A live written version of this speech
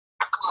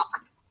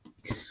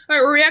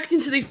Alright, we're reacting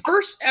to the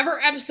first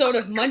ever episode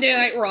of Monday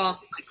Night Raw.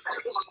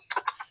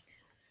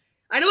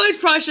 I know I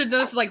probably should have done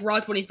this like Raw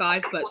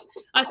 25, but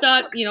I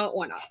thought,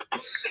 why not?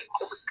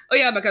 Oh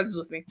yeah, my cousin's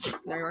with me.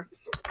 There you are.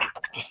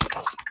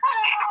 Hello,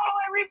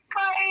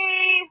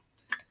 everybody!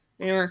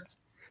 There you are.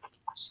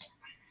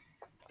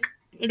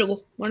 Hey, Dougal,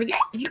 you wanna get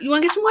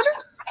some water?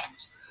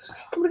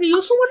 I'm gonna get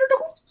you some water,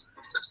 Dougal?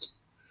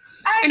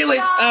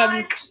 Anyways,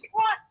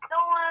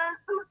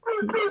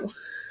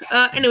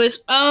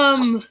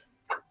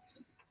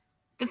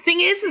 the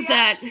thing is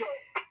that be on in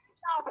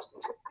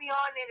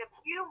a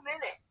few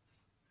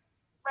minutes.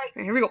 Right,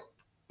 here we go.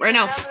 Right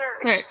now.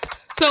 Alright.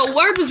 So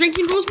what are the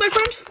drinking rules, my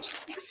friend?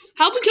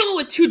 How about we come up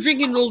with 2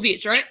 drinking rules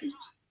each, right?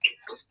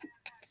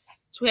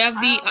 So we have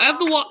I have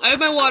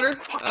my water.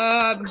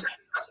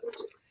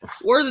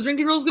 What are the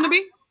drinking rules gonna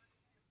be?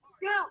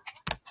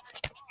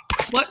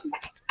 What?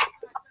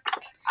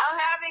 I'll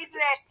have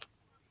that.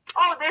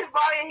 Oh, there's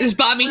Bobby. There's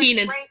Bobby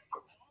Heenan.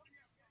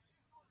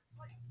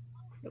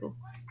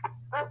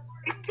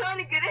 He's trying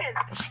to get in.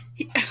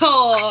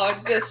 Oh,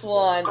 this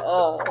one.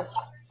 Oh,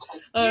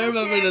 I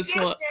remember this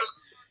one.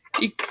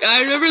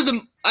 I remember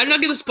I'm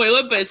not gonna spoil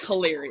it, but it's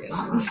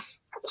hilarious.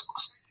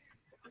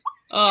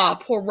 Oh,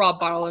 poor Rob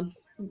Bartlett,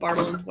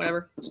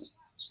 whatever.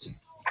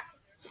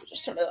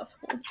 Just turn it up.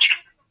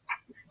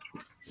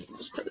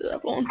 Just turn it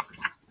up on.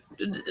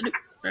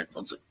 Alright,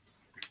 let's see.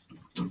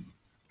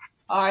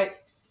 Alright.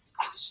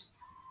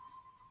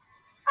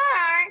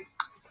 Hi.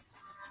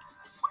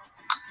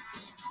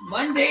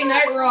 Monday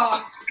Night Raw.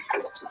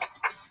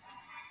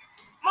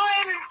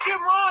 My name is Jim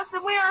Ross,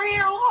 and we are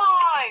here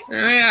live.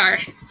 There we are.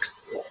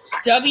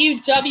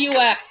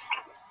 WWF.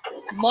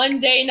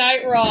 Monday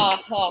Night Raw.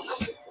 Oh.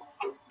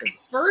 The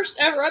first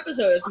ever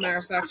episode, as a matter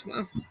of fact.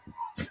 Wow.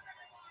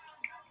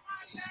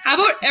 How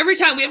about every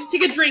time we have to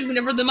take a drink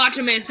whenever the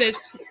Macho Man says,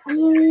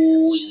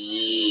 "Ooh,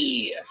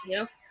 yeah." You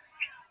know?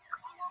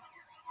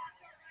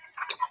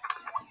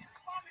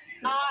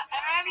 I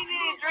haven't eaten a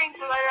drink,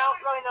 so I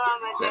don't really know how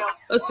I'm going to do.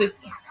 Let's see.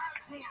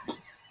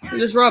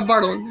 There's Rob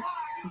Bartlett.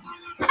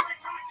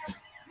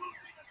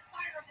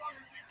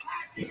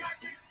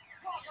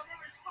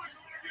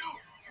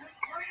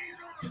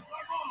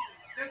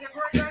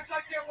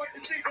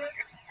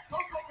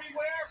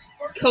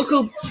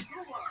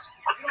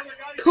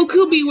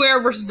 Coco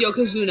Beware versus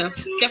Yokozuna.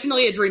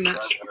 Definitely a dream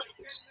match.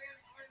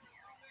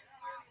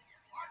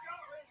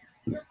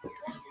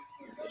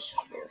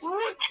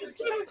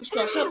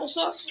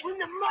 Sauce. When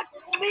the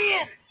Macho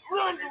Man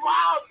runs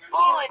wild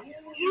on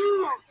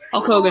you.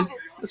 Hulk Hogan.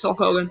 That's Hulk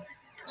Hogan.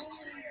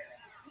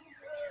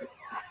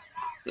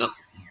 Yep.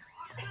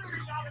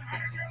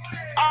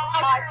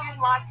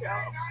 Macho.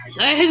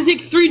 I had to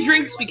take 3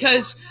 drinks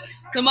because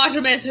the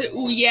Macho Man said,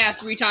 "Ooh yeah,"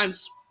 3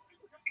 times.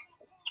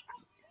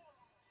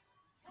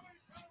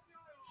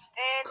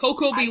 And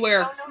Coco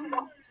Beware.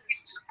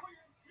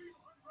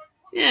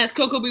 Yeah, it's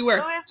Coco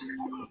Beware. Oh.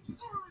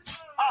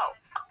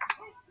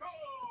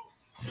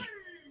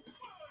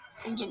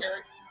 I'm so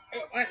sorry.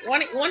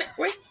 Want it?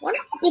 Wait, want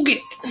it? Go get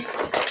it.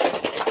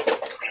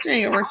 There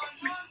you go.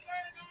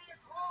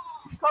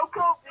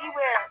 Coco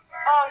Beware.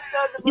 Oh, so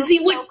the You see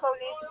what? Coco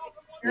needs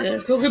to be Yeah,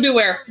 it's Coco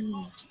Beware. So,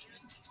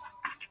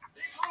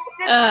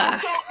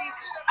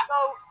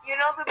 you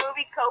know the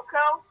movie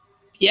Coco?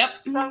 Yep.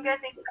 So I'm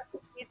guessing he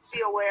needs to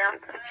be aware.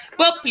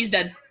 Well, he's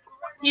dead.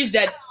 He's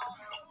dead.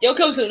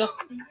 Yokozuna.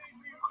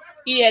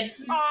 He dead.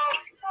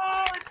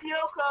 Oh, it's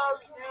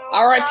Yokozuna.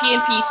 R.I.P.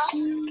 in peace.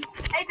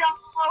 Hey, dog.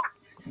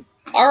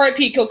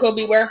 R.I.P. Coco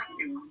Beware.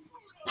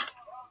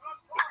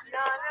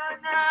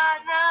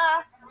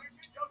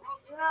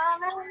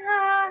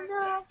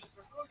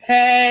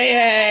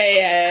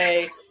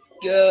 Hey.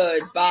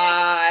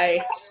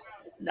 Goodbye.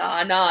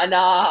 Nah. Nah.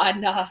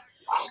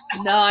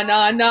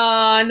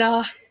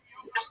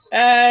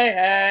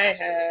 Hey.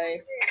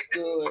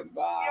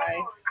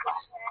 Goodbye.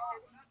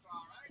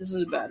 This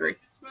is a battery.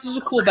 This is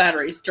a cool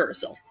battery. It's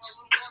Duracell.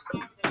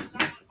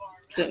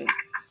 So,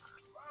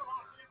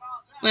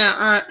 yeah,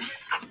 alright.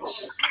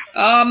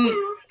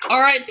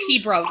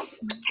 R.I.P. bruv.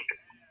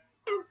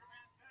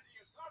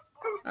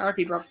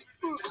 R.I.P. bruv.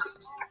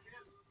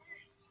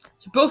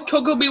 So both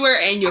Coco Beware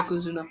and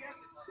Yokozuna.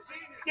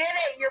 Get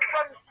it? You're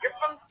from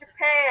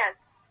Japan.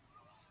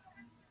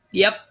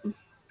 Yep.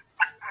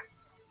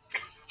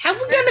 Have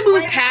we kind of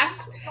moved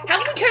past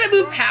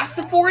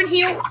the foreign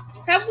heel?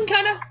 Have we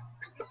kind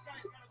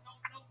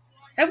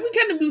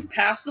of moved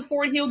past the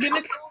foreign heel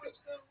gimmick?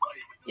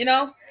 You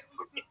know?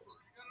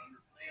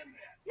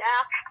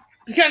 Yeah.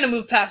 We kind of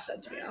moved past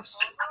that, to be honest.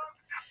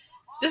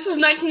 This is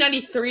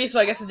 1993, so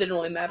I guess it didn't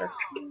really matter.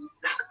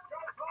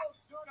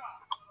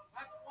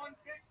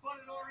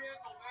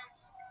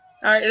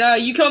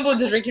 Alright, you come up with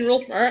the drinking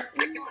rule, alright?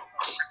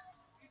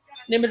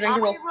 Name a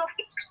drinking rule.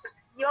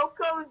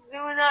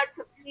 Yokozuna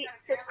to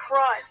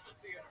crush.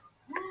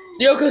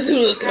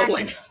 Yokozuna's gonna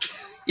win.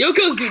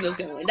 Yokozuna's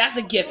gonna win. That's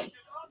a given.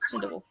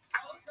 Yokozuna's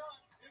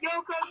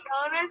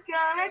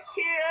gonna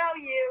kill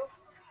you.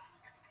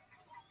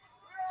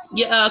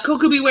 Yeah,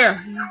 Coco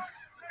Beware.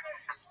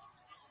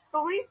 The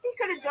least he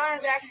could have done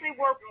is actually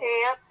wear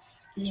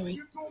pants. Anyway,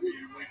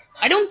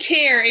 I don't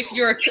care if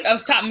you're a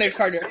top mid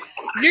carder.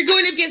 If you're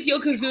going up against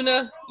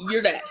Yokozuna,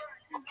 you're dead.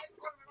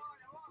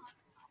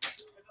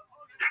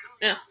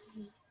 Yeah.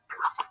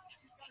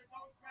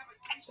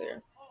 So yeah.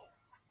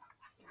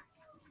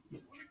 Oh,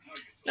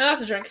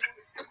 that's a drink.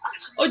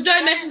 Oh, did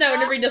I mention that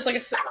whenever he does like a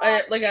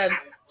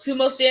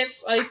sumo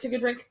stance, I take a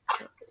drink?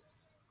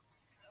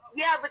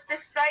 Yeah, but the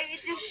site you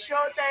just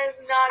showed that is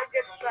not a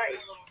good site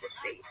to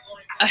see.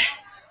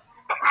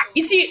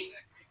 You see,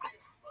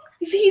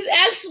 he's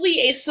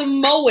actually a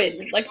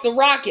Samoan, like The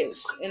Rock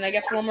is, and I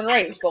guess Roman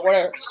Reigns, but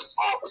whatever.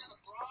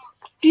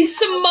 He's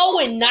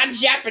Samoan, not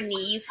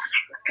Japanese.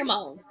 Come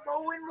on.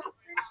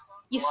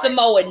 He's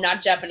Samoan,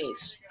 not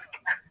Japanese.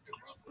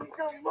 He's a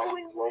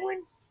Samoan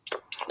woman?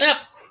 Yep.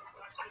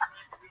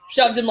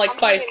 Shoved him like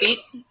 5 feet.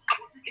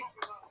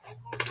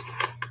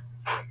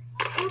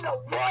 You know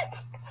what?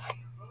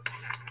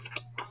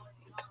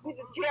 He's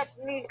a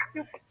Japanese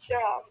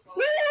superstar.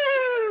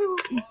 Woo!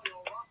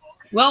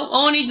 Well,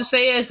 all I need to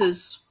say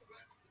is,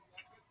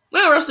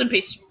 well, rest in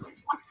peace.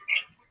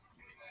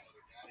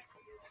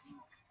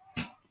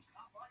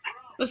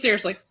 But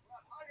seriously.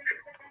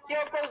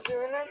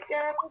 Yokozuna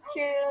gonna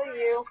kill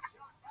you.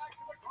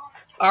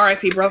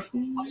 R.I.P., bro.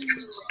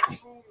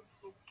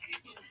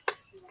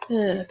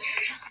 Okay.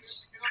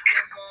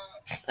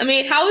 I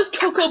mean, how is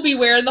Coco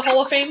Beware in the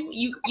Hall of Fame?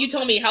 You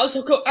tell me. How's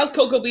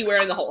Coco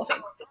Beware in the Hall of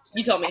Fame?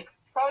 You tell me.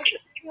 Probably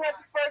the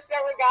first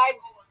ever guy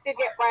to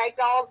get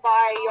ragdolled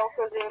by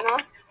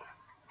Yokozuna.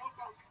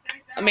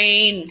 I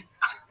mean,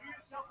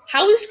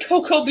 how is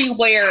Coco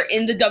Beware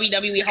in the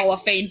WWE Hall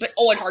of Fame, but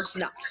Owen Hart's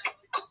not?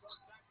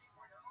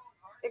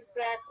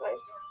 Exactly.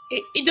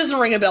 It doesn't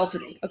ring a bell to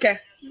me, okay?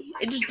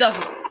 It just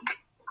doesn't.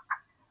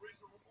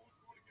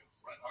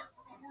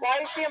 Why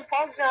is CM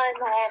Punk not in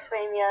the Hall of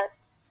Fame yet?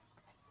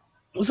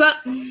 What's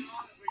that?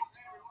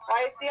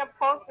 Why is CM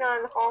Punk not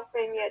in the Hall of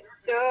Fame yet?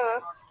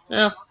 Duh.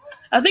 Yeah.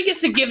 I think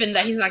it's a given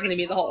that he's not going to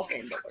be in the Hall of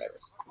Fame, but whatever.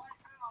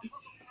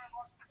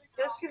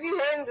 Just because you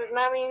hit him does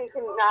not mean he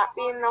cannot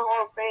be in the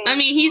Hall of Fame. I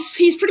mean,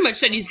 he's pretty much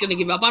said he's going to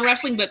give up on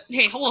wrestling, but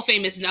hey, Hall of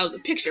Fame isn't out of the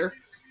picture.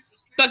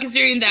 But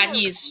considering that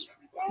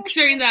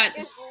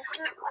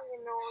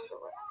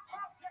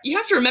you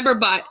have to remember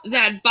by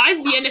the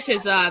end of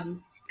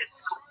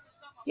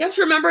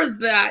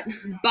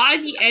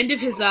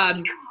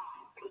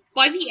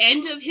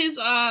his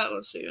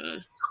let's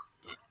see,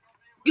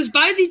 because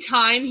by the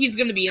time he's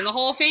going to be in the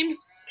Hall of Fame,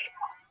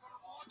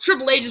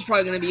 Triple H is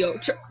probably going to be going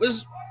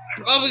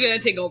to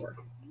take over.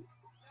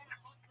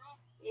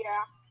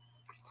 Yeah.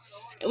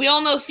 And we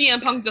all know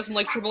CM Punk doesn't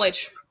like Triple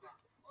H.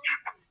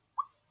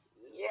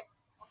 Yep.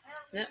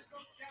 Yep.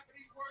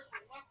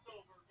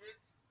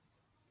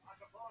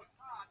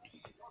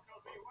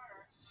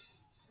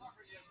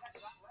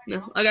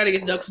 No, I gotta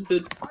get the duck some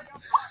food.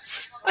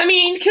 I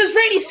mean, because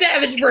Randy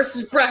Savage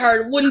versus Bret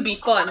Hart wouldn't be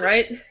fun,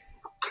 right?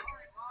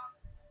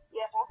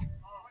 Yeah.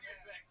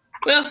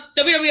 Well,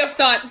 WWF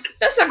thought,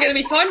 that's not gonna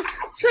be fun.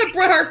 Let's have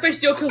Bret Hart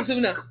face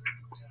Yokozuna.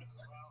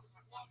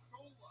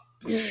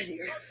 Oh,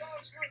 dear.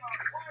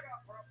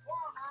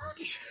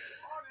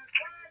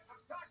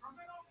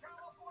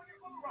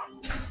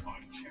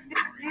 Did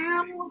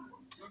you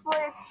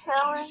play a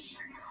challenge?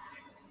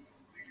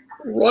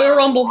 Royal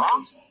Rumble.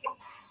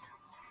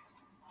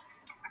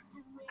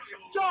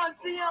 John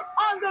Cena,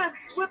 I'm gonna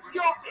whip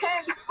your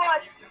candy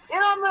butt,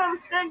 and I'm gonna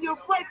send you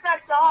right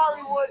back to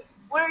Hollywood,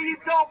 where you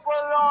don't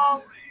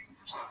belong.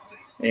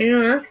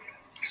 Yeah.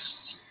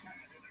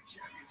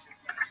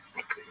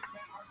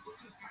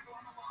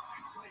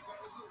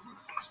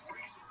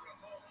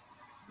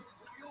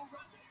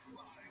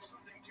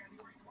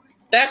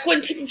 Back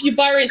when pay-per-view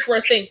buy rates were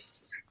a thing. We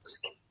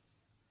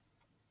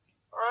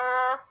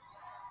are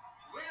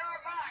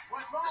back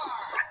with more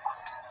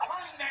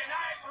Monday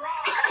Night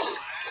Raw.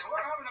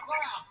 We're having a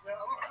blast.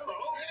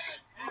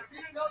 And if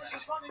you didn't know this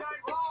is Monday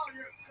Night Raw,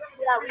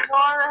 yeah, we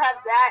want to have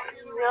that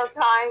in real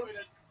time.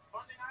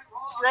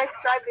 Next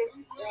time.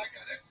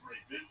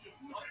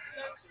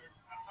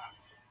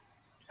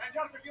 And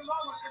just a few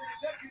moments, we're going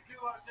to take you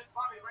to since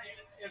Bobby Ray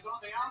is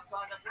on the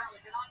outside, apparently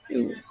cannot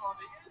make it on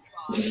the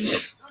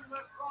inside.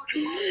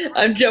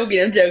 I'm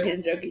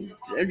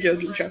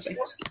joking, trust me.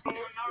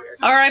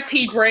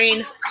 R.I.P.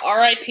 Brain.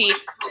 R.I.P.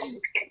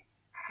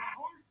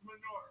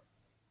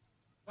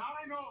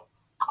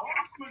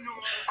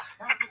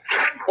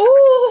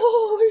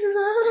 Oh,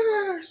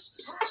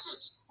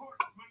 yes.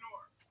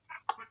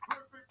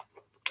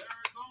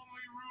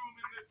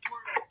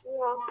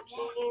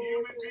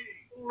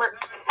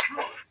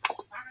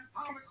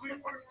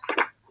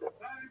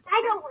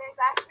 I don't wear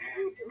that.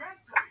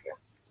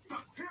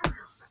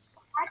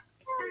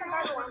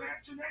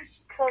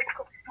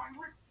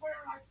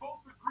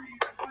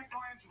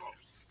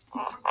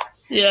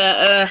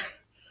 Yeah,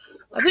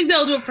 I think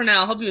that'll do it for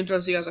now. Hope you enjoy.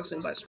 See you guys next time. Bye.